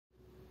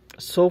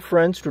So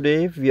friends,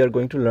 today we are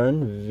going to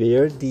learn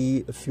where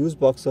the fuse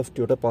box of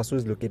Toyota Passo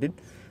is located.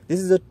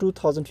 This is a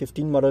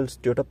 2015 model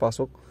Toyota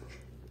Passo,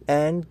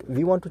 and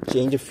we want to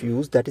change a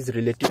fuse that is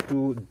related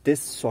to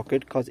this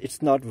socket because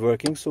it's not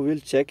working. So we'll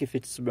check if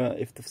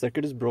if the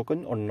circuit is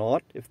broken or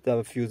not, if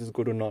the fuse is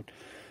good or not.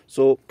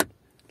 So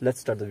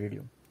let's start the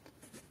video.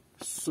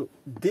 So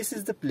this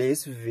is the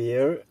place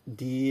where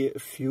the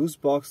fuse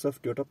box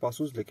of Toyota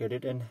Passo is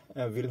located, and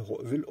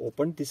we'll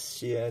open this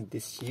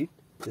sheet,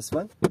 this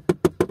one,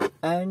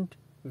 and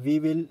we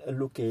will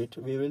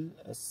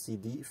see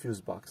the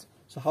fuse box.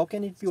 So how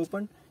can it be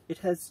opened?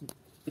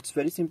 It's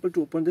very simple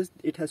to open this.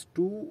 It has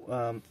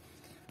two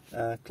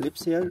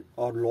clips here,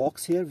 or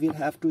locks here. We'll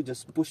have to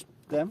just push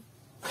them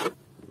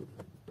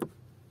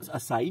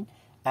aside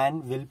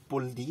and we'll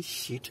pull the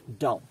sheet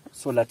down.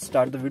 So let's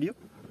start the video.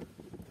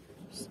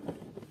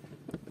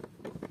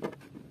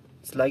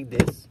 It's like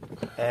this,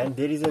 and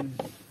there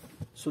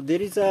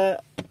is a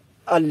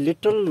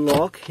little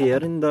lock here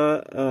in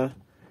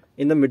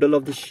the middle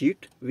of the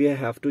sheet. We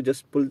have to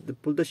just pull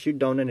the sheet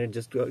down and it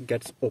just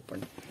gets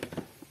opened.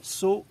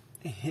 So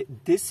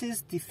this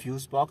is the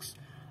fuse box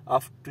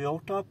of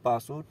Toyota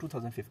Passo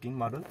 2015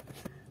 model,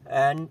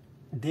 and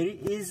there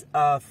is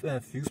a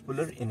fuse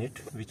puller in it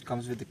which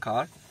comes with the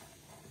car,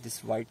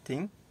 this white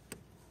thing.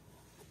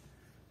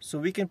 So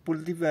we can pull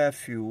the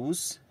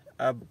fuse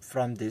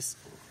from this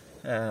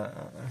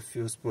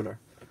fuse puller.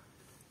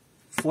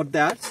 For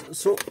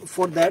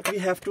that we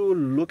have to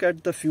look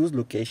at the fuse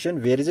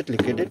location. Where is it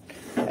located?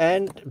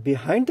 And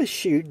behind the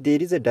sheet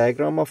there is a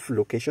diagram of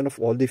location of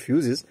all the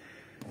fuses.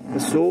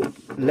 So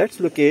let's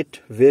locate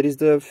where is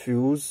the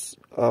fuse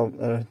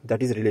that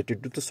is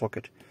related to the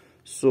socket.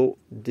 So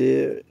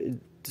the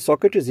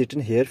socket is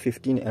written here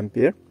 15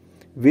 ampere,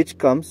 which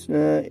comes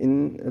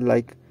in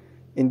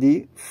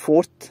the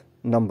fourth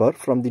number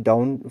from the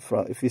down.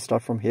 If we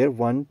start from here,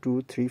 1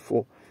 2 3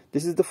 4,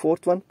 this is the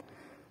fourth one,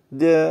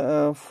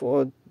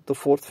 for the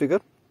fourth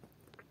figure.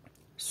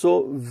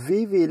 So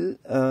we will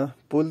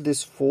pull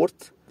this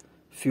fourth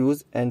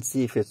fuse and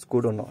see if it's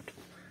good or not.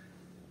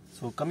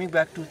 So coming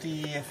back to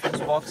the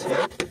fuse box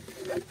here,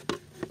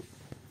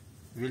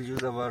 we'll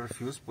use our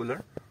fuse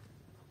puller,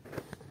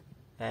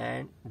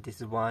 and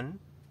this is 1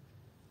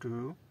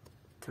 2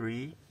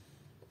 3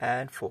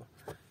 and 4.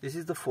 This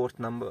is the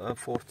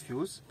fourth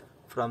fuse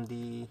from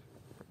the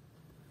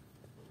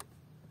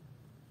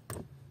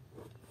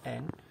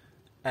end,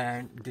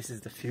 and this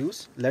is the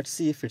fuse. Let's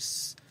see if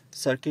its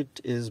circuit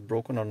is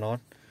broken or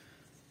not.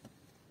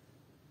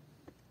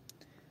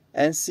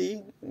 And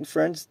see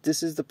friends,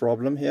 this is the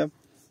problem here.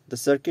 The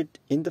circuit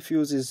in the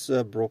fuse is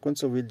broken,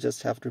 so we'll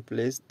just have to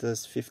replace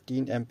this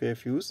 15 ampere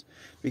fuse.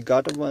 We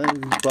got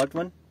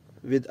one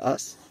with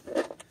us.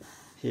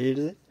 Here it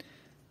is,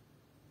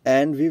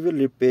 and we will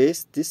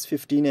replace this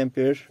 15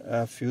 ampere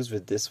fuse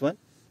with this one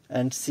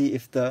and see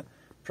if the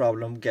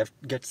problem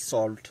gets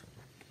solved.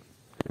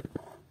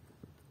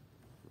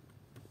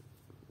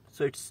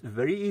 So it's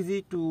very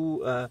easy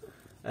to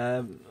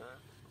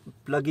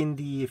plug in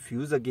the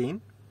fuse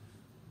again.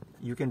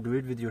 You can do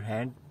it with your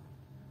hand,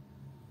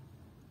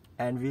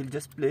 and we'll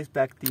just place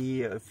back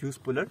the fuse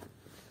puller,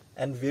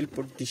 and we'll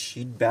put the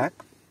sheet back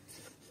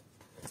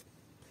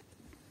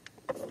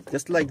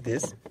just like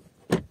this.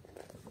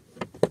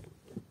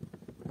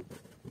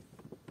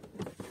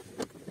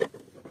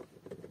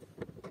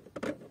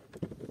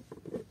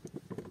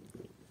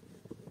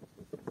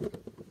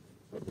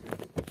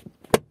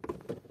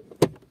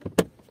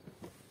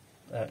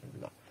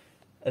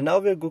 And now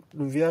we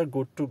are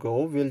good to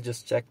go. We'll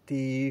just check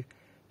the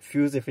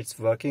fuse if it's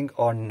working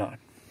or not.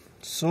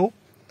 So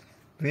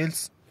we'll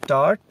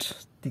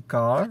start the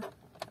car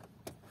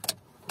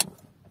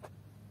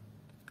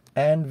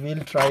and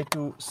we'll try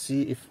to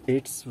see if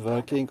it's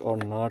working or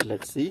not.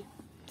 Let's see.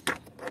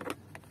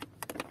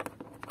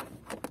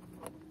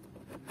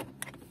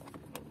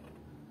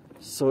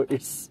 So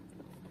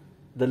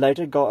the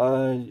lighter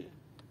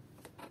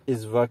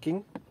is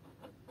working.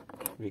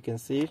 We can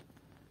see it.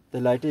 The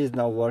lighter is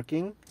now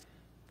working,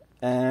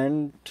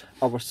 and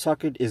our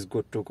socket is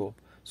good to go.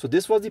 So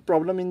this was the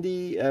problem in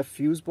the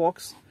fuse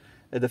box.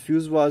 The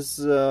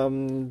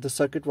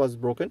circuit was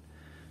broken.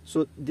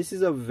 So this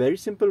is a very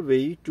simple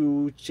way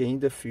to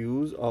change the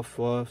fuse of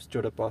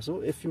Toyota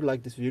Passo. If you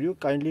like this video,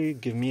 kindly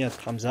give me a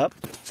thumbs up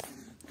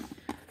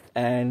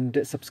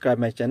and subscribe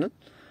my channel.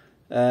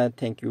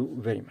 Thank you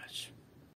very much.